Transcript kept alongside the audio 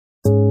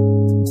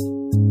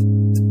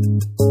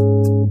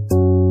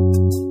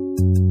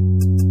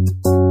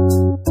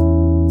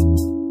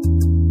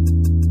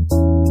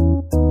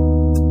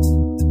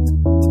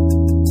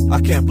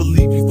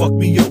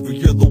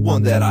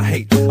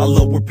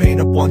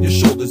up on your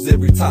shoulders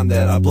every time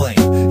that I blame.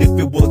 If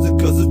it wasn't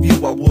cause of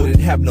you, I wouldn't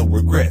have no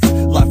regrets.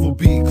 Life would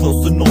be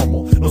close to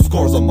normal, no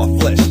scars on my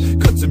flesh.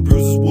 Cuts and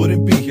bruises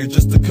wouldn't be here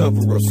just to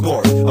cover up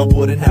scars. I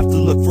wouldn't have to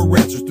look for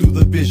answers through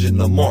the vision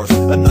of Mars.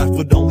 A knife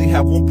would only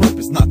have one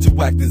purpose, not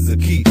to act as a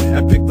key,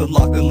 and pick the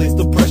lock that leads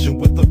depression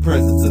with the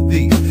presence of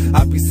thee.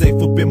 I'd be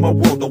safe up in my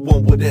world, no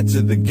one would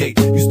enter the gate.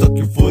 You stuck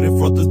your foot in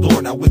front of the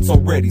door, now it's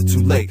already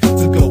too late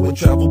to go and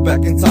travel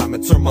back in time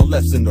and turn my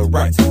lefts into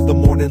rights. The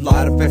morning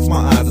light affects my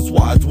eyes, that's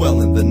why I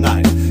dwell in the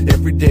night.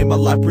 Every day my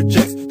light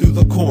projects through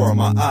the core of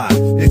my eye.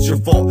 It's your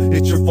fault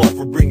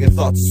for bringing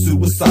thoughts of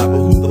suicide. But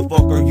who the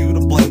fuck are you to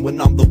blame when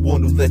I'm the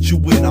one who let you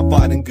in? I'm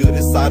fighting good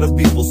inside of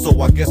evil,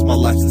 so I guess my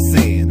life's a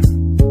sin.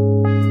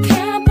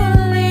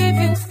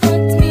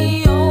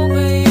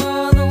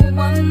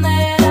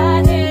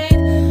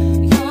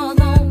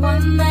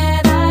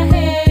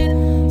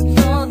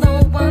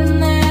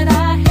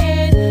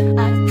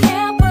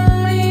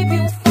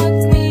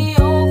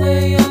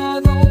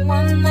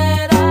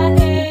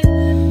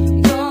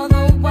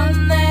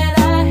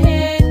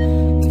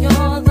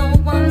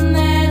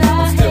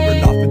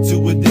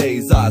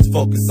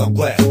 Focus, I'm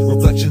glad.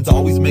 Reflections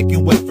always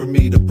making way for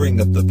me to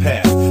bring up the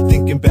past.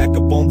 Thinking back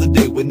upon the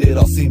day when it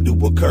all seemed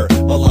to occur.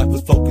 My life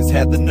was focused,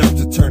 had the nerve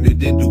to turn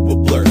it into a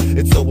blur.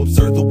 It's so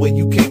absurd the way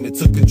you came and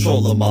took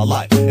control of my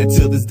life.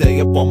 Until this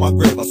day up on my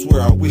grave, I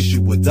swear I wish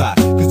you would die.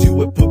 Cause you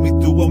would put me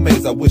through a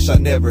maze I wish I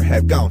never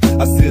had gone.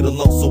 I sit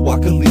alone so I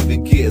could leave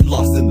and get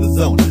lost in the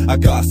zone. I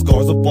got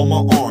scars up on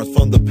my arms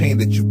from the pain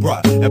that you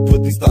brought, and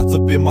put these thoughts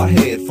up in my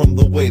head from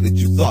the way that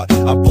you thought.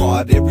 I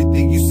bought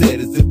everything you said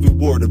as if it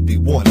were to be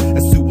one,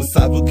 and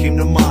suicide what came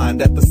to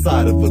mind at the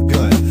sight of a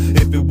gun.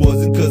 If it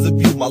wasn't cause of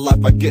you, my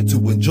life I get to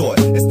enjoy,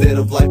 instead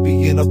of life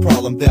being a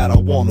problem that I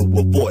want to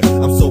avoid.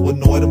 I'm so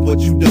annoyed at what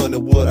you done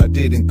and what I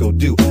didn't go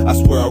do. I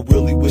swear I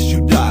really wish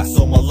you died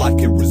so my life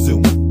can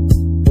resume.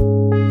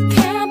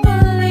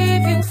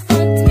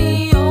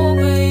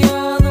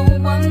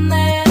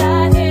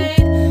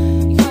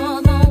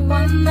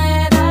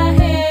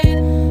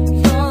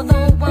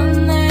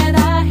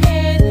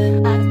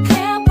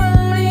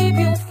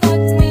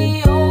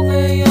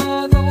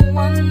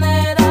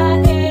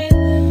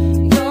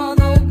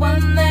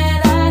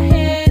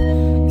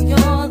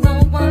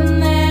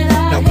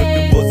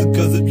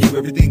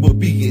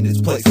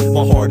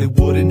 My heart, it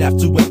wouldn't have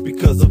to wait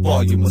because of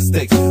all your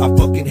mistakes. I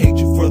fucking hate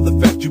you for the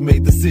fact you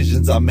made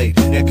decisions I made,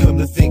 and come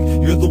to think,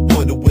 you're the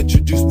one who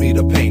introduced me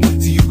to pain.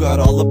 See, you got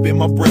all up in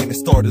my brain and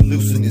started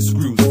loosening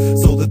screws.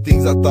 So the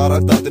things I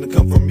thought didn't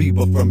come from me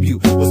but from you.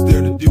 What's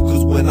there to do?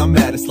 Cause when I'm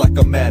mad, it's like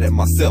I'm mad at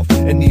myself.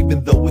 And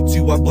even though it's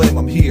you I blame,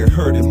 I'm here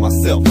hurting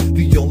myself.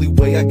 The only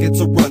way I get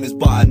to run is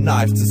by a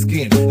knife to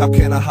skin. How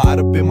can I hide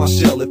up in my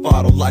shell if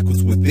I don't like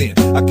what's within?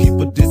 I keep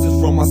a distance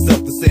from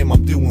myself, the same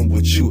I'm doing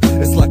with you.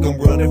 It's like I'm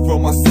running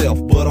from myself,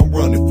 but I'm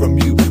running from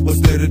you. What's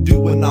there to do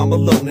when I'm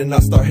alone and I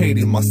start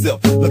hating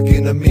myself? Look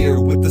in the mirror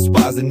with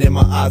despise, and in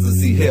my eyes I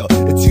see hell.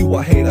 It's you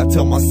I hate, I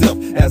tell myself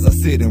as I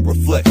sit and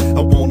reflect.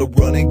 I wanna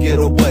run and get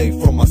away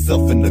from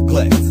myself and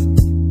neglect.